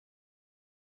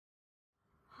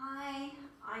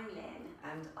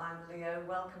And I'm Leo.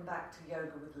 Welcome back to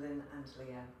Yoga with Lynn and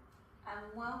Leo. And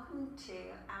welcome to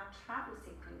our travel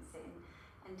sequencing.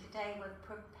 And today we're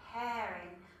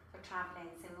preparing for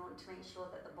travelling, so we want to make sure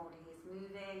that the body is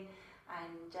moving.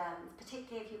 And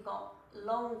particularly if you've got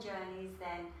long journeys,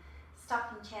 then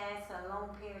stuck in chairs for a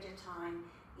long period of time,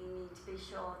 you need to be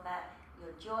sure that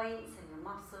your joints and your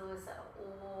muscles are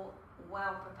all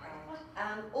well prepared.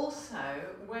 And also,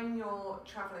 when you're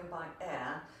travelling by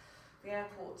air, the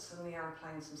airports and the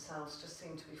aeroplanes themselves just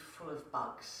seem to be full of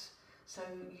bugs. So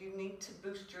you need to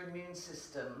boost your immune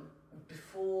system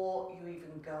before you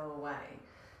even go away.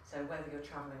 So whether you're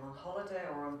travelling on holiday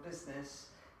or on business,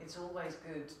 it's always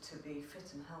good to be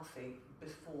fit and healthy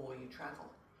before you travel.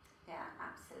 Yeah,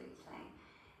 absolutely.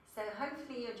 So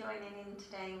hopefully you're joining in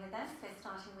today with us. So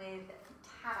starting with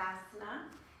Tadasana,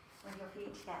 with your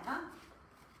feet together.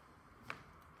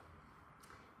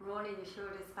 Rolling your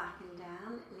shoulders back and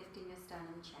down, lifting your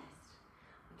sternum chest.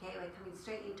 Okay, we're coming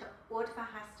straight into Urdhva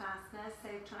Hastasana, so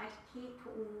try to keep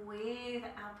with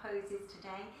our poses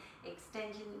today,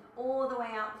 extending all the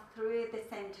way up through the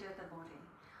center of the body.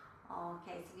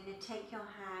 Okay, so you're going to take your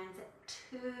hands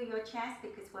to your chest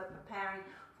because we're preparing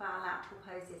for our lateral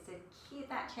poses. So keep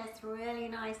that chest really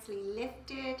nicely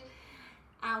lifted.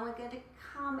 And we're going to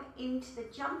come into the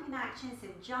jumping action, so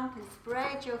jump and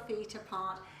spread your feet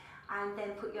apart. And then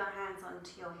put your hands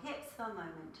onto your hips for a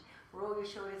moment. Roll your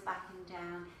shoulders back and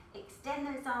down. Extend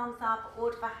those arms up.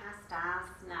 Urdhva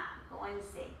Hastasana. Go and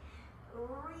see.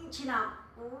 Reaching up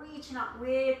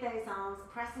with those arms,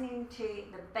 pressing into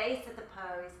the base of the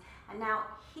pose. And now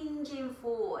hinging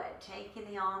forward, taking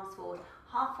the arms forward.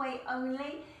 Halfway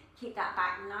only. Keep that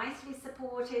back nicely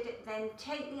supported. Then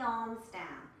take the arms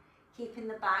down. Keeping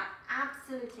the back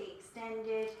absolutely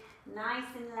extended, nice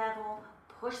and level.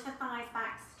 Push the thighs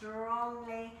back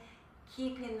strongly,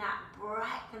 keeping that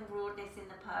breadth and broadness in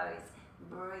the pose.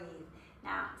 Breathe.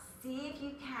 Now, see if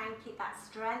you can keep that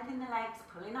strength in the legs,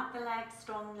 pulling up the legs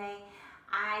strongly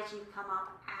as you come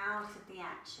up out of the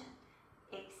action.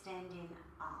 Extending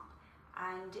up.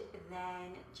 And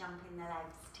then jumping the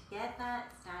legs together,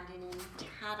 standing in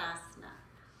Tadasana.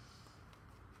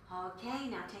 Okay,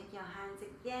 now take your hands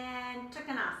again,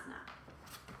 Trikonasana.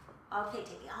 Okay,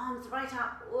 take the arms right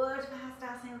up, Urdhva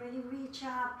Hastasana, really reach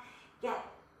up, get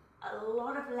a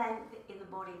lot of length in the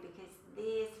body because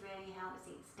this really helps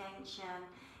the extension,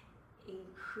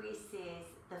 increases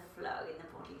the flow in the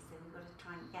body. So we've got to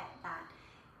try and get that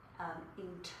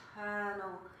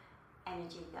internal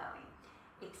energy going.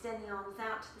 Extend the arms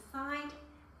out to the side,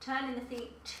 turning the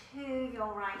feet to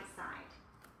your right side.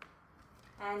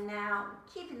 And now,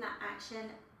 keeping that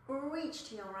action, reach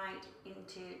to your right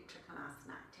into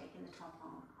Trikonasana, taking the top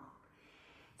arm up.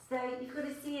 So you've got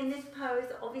to see in this pose,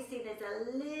 obviously there's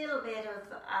a little bit of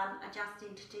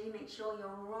adjusting to do. Make sure you're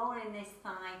rolling this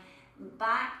thigh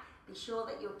back. Be sure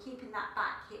that you're keeping that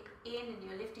back hip in and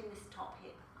you're lifting this top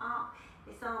hip up.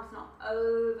 This arm's not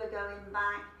over going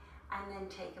back. And then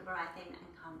take a breath in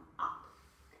and come up.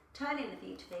 Turning the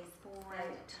feet to face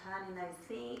forward, turning those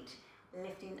feet,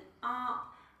 lifting up.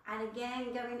 And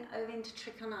again, going over into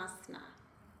Trikonasana.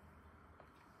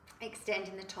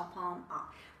 Extending the top arm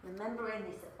up. Remembering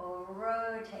this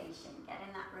rotation,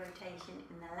 getting that rotation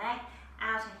in the leg,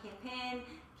 outer hip in,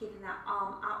 keeping that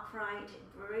arm upright,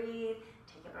 breathe,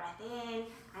 take a breath in,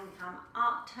 and come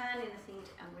up, turning the feet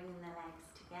and bringing the legs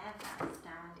together,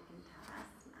 stand in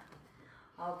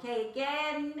Tadasana. Okay,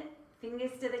 again,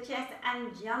 fingers to the chest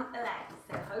and jump the legs.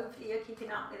 So hopefully you're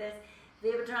keeping up with us.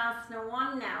 Virabhadrasana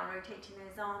 1 now, rotating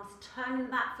those arms, turning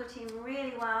the back foot in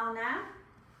really well now,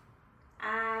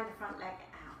 and the front leg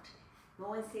out. You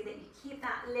want to see that you keep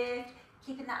that lift,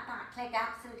 keeping that back leg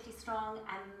absolutely strong,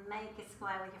 and make a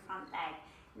square with your front leg.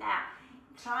 Now,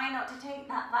 try not to take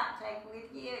that back leg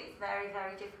with you. It's very,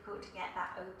 very difficult to get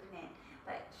that opening,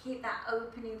 but keep that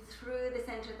opening through the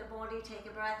center of the body. Take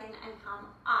a breath in and come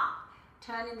up,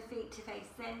 turning the feet to face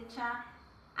center.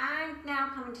 And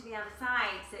now coming to the other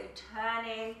side, so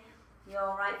turning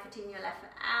your right foot in, your left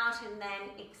foot out, and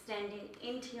then extending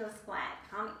into your square.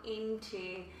 Come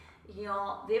into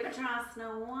your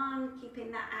Virabhadrasana 1,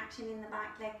 keeping that action in the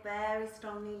back leg very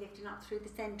strongly, lifting up through the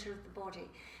center of the body,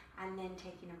 and then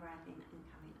taking a breath in and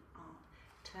coming up.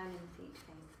 Turning the feet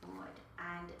face forward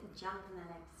and jumping the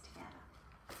legs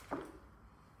together.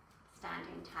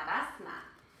 Standing Tadasana.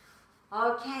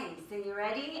 Okay, so you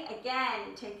ready?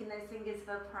 Again, taking those fingers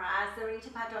for Prasarita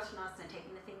Padottanasana,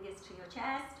 taking the fingers to your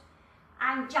chest,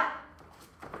 and jump.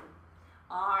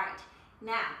 All right,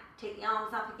 now take the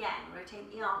arms up again, rotate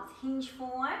the arms, hinge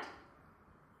forward,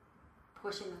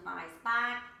 pushing the thighs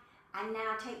back, and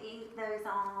now take those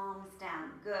arms down.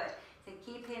 Good. So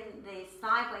keeping the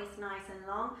side waist nice and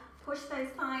long. Push those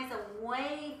thighs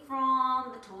away from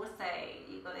the torso.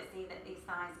 You've got to see that these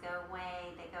thighs go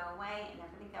away, and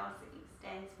everything else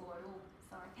extends forward. Oh,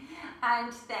 sorry.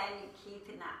 And then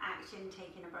keeping that action,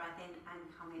 taking a breath in and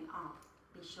coming up.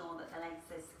 Be sure that the legs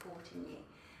are supporting you.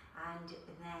 And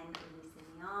then releasing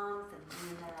the arms and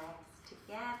bringing the legs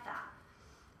together.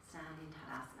 Standing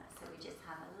Tadasana. So we just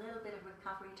have a little bit of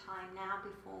recovery time now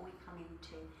before we come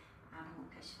into Adho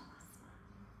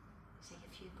Take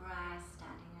a few breaths,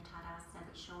 standing in Tadasana.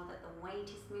 Be sure that the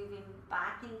weight is moving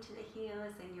back into the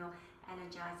heels and you're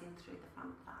energizing through the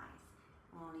front thighs.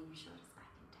 Rolling your shoulders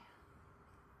back and down.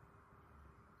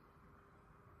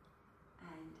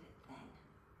 And then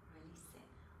releasing.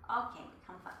 Okay, we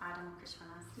come for Adho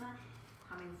Mukha,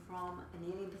 coming from a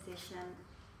kneeling position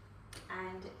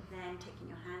and then taking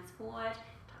your hands forward,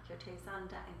 tuck your toes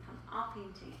under and come up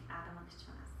into Adho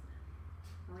Mukha.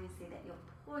 We see that you're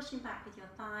pushing back with your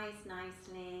thighs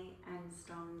nicely and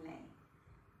strongly.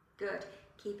 Good.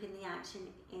 Keeping the action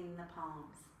in the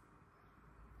palms.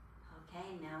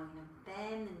 Okay, now we're going to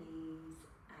bend the knees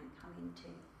and come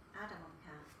into Adho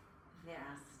Mukha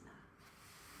Virasana.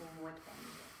 Forward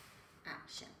bend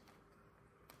action.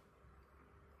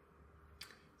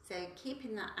 So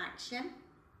keeping that action.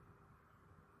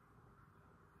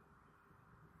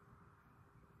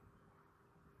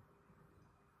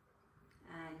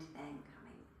 And then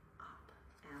coming up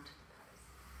out of the pose.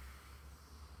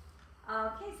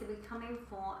 Okay, so we're coming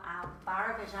for our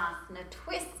Bharavajasana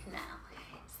twist now.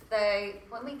 So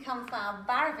when we come for our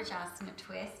Bharavajasana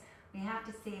twist, we have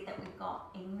to see that we've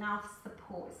got enough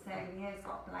support. So Leo's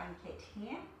got a blanket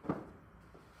here.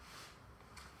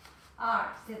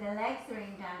 Alright, so the legs are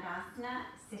in Dandasana,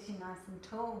 sitting nice and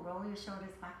tall, roll your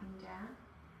shoulders back and down.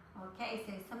 Okay,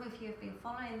 so some of you have been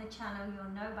following the channel,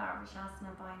 you'll know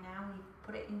Bharavajasana by now. We've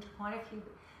put it into quite a few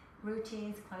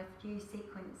routines, quite a few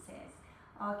sequences.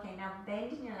 Okay, now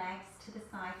bending your legs to the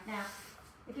side. Now,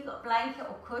 if you've got a blanket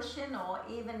or cushion or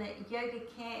even a yoga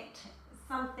kit,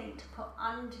 something to put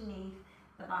underneath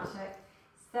the buttock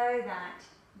so that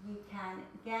you can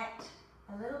get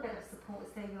a little bit of support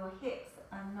so your hips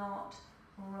are not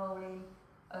rolling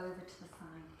over to the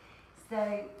side.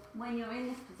 So when you're in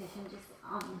this position, just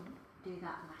do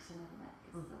that mat a little bit.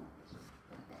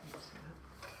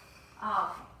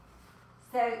 Okay.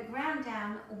 So ground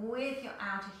down with your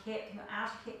outer hip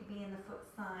being the foot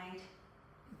side.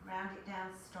 Ground it down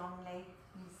strongly,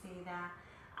 you see that.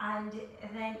 And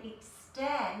then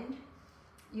extend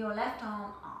your left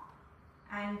arm up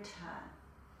and turn.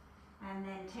 And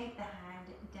then take the hand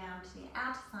down to the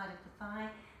outer side of the thigh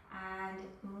and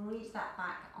reach that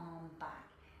back arm back.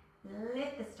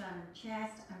 Lift the sternum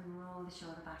chest and roll the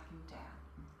shoulder back and down.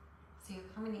 So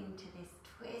you're coming into this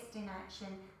twist in action.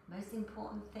 Most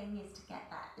important thing is to get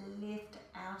that lift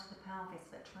out of the pelvis,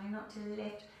 but try not to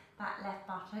lift that left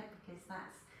buttock because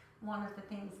that's one of the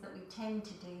things that we tend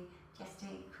to do just to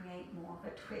create more of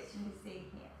a twist, you see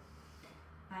here.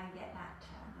 And get that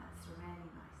turn, that's really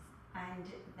nice. And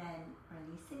then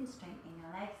releasing, straightening your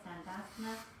legs,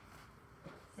 Dandasana.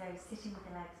 So sitting with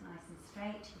the legs nice and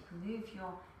straight. You can move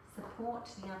your support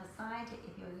to the other side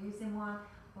if you're using one.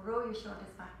 Roll your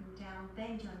shoulders back and down,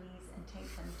 bend your knees and take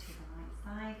them to the right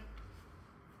side.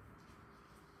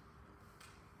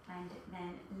 And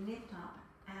then lift up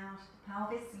out the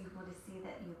pelvis. So you've got to see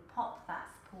that you pop that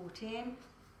support in.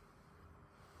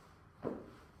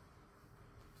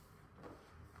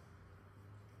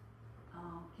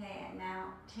 Okay, and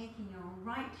now taking your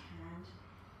right hand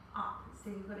up. So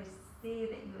you've got to see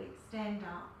that you extend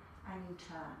up and you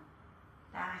turn.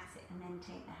 That's it, and then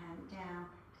take the hand down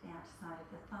to the outside of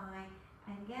the thigh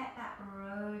and get that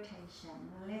rotation.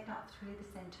 Lift up through the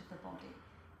center of the body.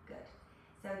 Good.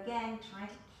 So again, try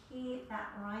to keep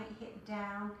that right hip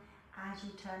down as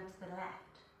you turn to the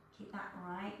left. Keep that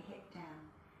right hip down.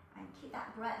 And keep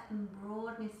that breadth and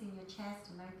broadness in your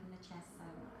chest and open the chest so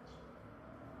much.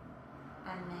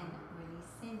 And then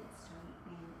releasing,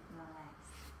 straightening the legs.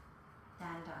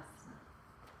 Dandasana.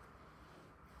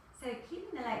 So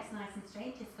keeping the legs nice and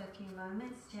straight just for a few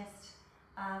moments, just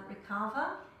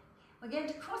recover. We're going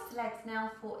to cross the legs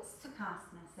now for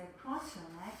Sukhasana. So cross your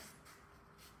legs.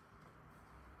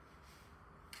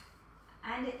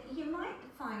 And you might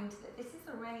find that this is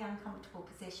a really uncomfortable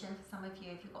position for some of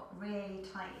you if you've got really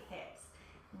tight hips.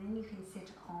 And then you can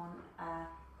sit on a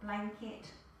blanket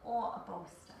or a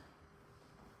bolster.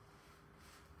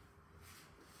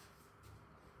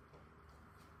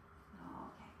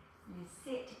 Okay, you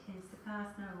sit in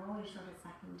Sukhasana, roll your shoulders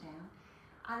back and down.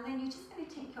 And then you're just going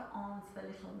to take your arms for a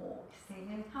little walk. So you're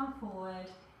going to come forward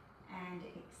and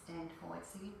extend forward.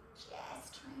 So you're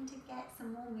just trying to get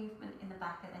some more movement in the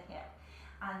back of the hip.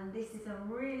 And this is a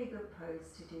really good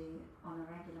pose to do on a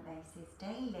regular basis,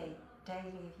 daily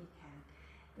if you can,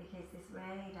 because this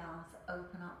really does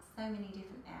open up so many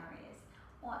different areas.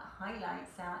 What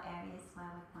highlights our areas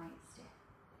where we're quite stiff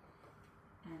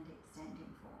and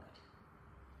extending forward.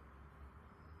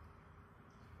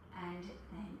 And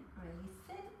then release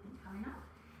it and coming up.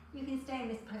 You can stay in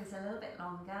this pose a little bit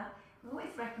longer. We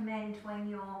always recommend when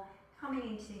you're coming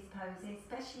into these poses,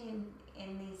 especially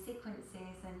in these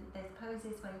sequences, and there's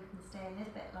poses where you can stay a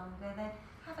little bit longer, then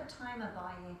have a timer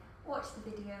by you. Watch the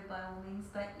video by all means,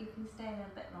 but you can stay a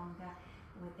little bit longer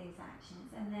with these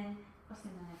actions. And then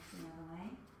crossing the legs the other way.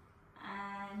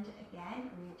 And again,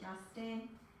 readjusting.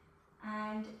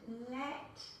 And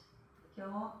let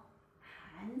your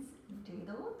hands do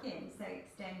the walking. So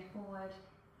extend forward.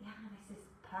 Yeah, this is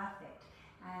perfect.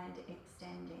 And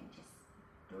extending, just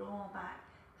draw back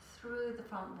through the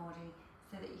front body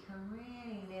so that you can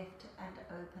really lift and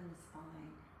open the spine,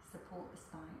 support the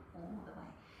spine all the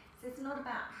way. So it's not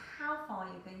about how far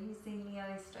you go. You see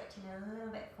Leo stretching a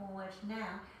little bit forward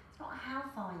now. It's not how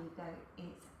far you go,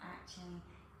 it's actually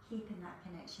keeping that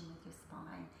connection with your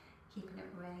spine, keeping it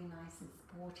really nice and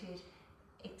supported,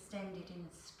 extended in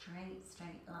a straight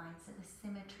line, so the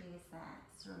symmetry is there.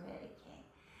 It's really key.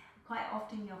 Quite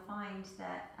often you'll find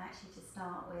that actually to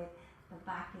start with, the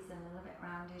back is a little bit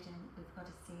rounded, and we've got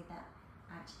to see that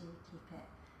actually we keep it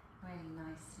really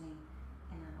nicely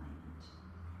in alignment.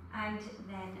 And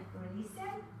then release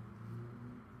it,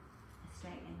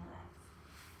 straightening the legs.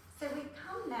 So we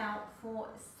come now for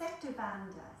Setu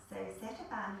Bandha. So Setu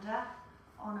Bandha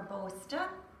on a bolster.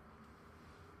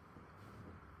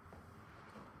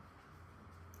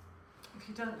 If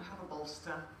you don't have a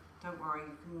bolster, don't worry,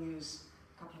 you can use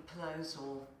a couple of pillows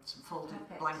or some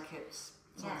folded blankets,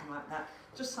 something like that.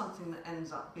 Just something that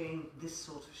ends up being this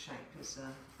sort of shape is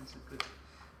a good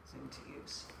thing to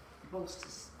use. The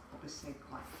bolster's obviously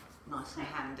quite nice and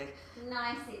handy.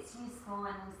 Nice, it's useful,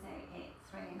 and also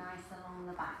it's really nice along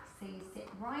the back. So you sit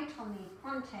right on the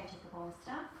front edge of the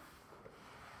bolster,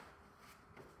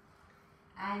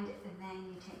 and then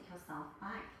you take yourself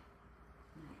back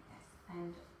like this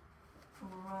and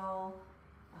roll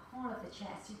the whole of the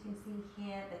chest. You can see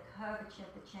here the curvature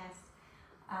of the chest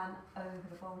over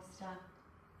the bolster,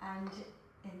 and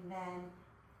then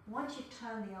once you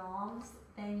turn the arms,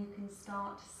 then you can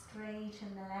start to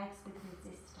straighten the legs with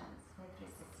resistance.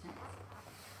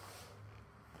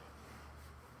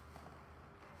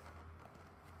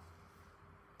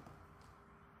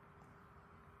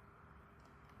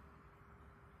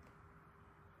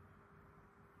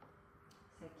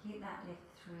 So keep that lift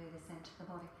through the centre of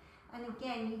the body. And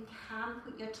again, you can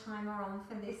put your timer on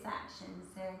for this action.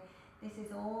 So this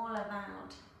is all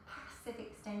about passive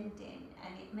extending,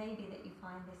 and it may be that you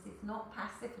find this is not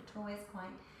passive at all. It's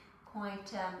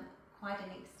quite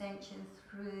an extension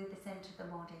through the centre of the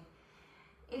body.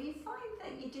 If you find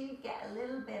that you do get a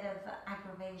little bit of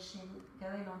aggravation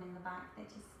going on in the back, then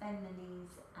just bend the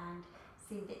knees and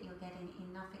see that you're getting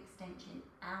enough extension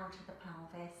out of the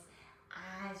pelvis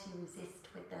as you resist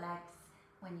with the legs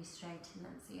when you straighten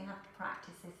them. So you have to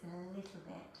practice this a little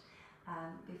bit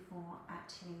before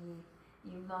actually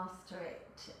you master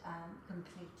it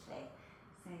completely.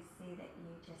 So see that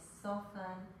you just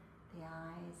soften the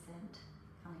eyes and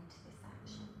come into this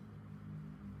action.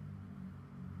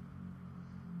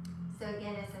 So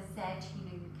again, as I said,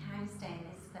 you can stay in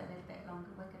this for a little bit longer.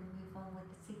 We're going to move on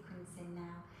with the sequencing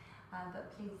now,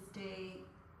 but please do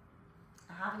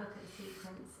have a look at the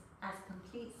sequence as a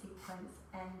complete sequence,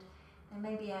 and there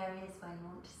may be areas where you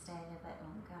want to stay a little bit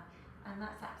longer, and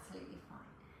that's absolutely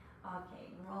fine.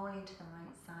 Okay, rolling to the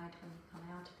right side when you come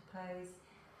out of the pose,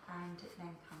 and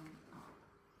then coming up.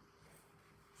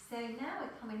 So now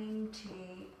we're coming into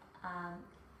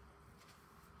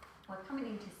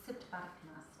Supta Baddha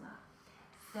Konasana.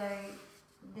 So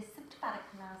the Supta Baddha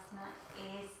Konasana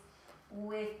is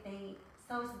with the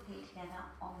soles of the feet together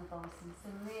on the bolster. It's a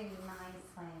really nice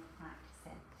way of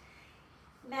practicing.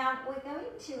 Now we're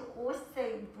going to also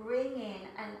bring in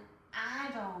an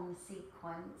add-on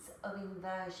sequence of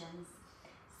inversions.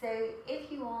 So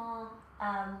if you are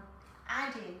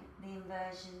adding the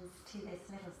inversions to this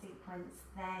little sequence,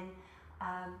 then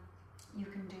you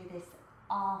can do this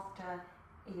after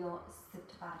your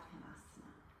Supta Baddha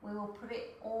Konasana. We will put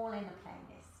it all in a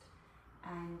playlist,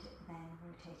 and then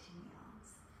rotating the arms.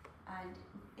 And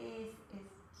this is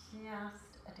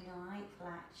just a delightful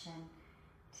action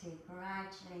to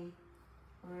gradually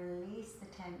release the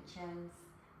tensions,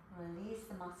 release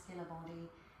the muscular body.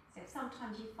 So if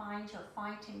sometimes you find you're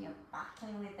fighting, you're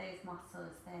battling with those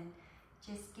muscles, then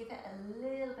just give it a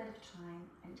little bit of time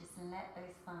and just let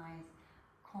those thighs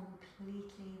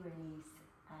completely release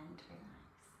and relax.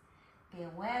 Be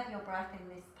aware of your breath in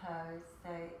this pose, so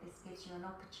this gives you an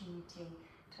opportunity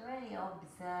to really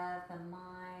observe the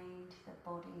mind, the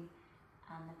body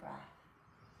and the breath.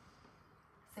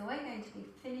 So we're going to be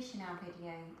finishing our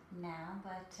video now,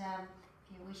 but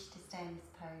if you wish to stay in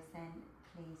this pose, then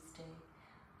please do.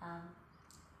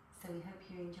 So we hope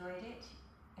you enjoyed it.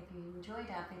 If you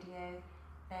enjoyed our video,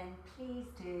 then please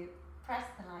do press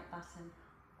the like button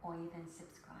or even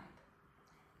subscribe.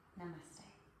 Namaste.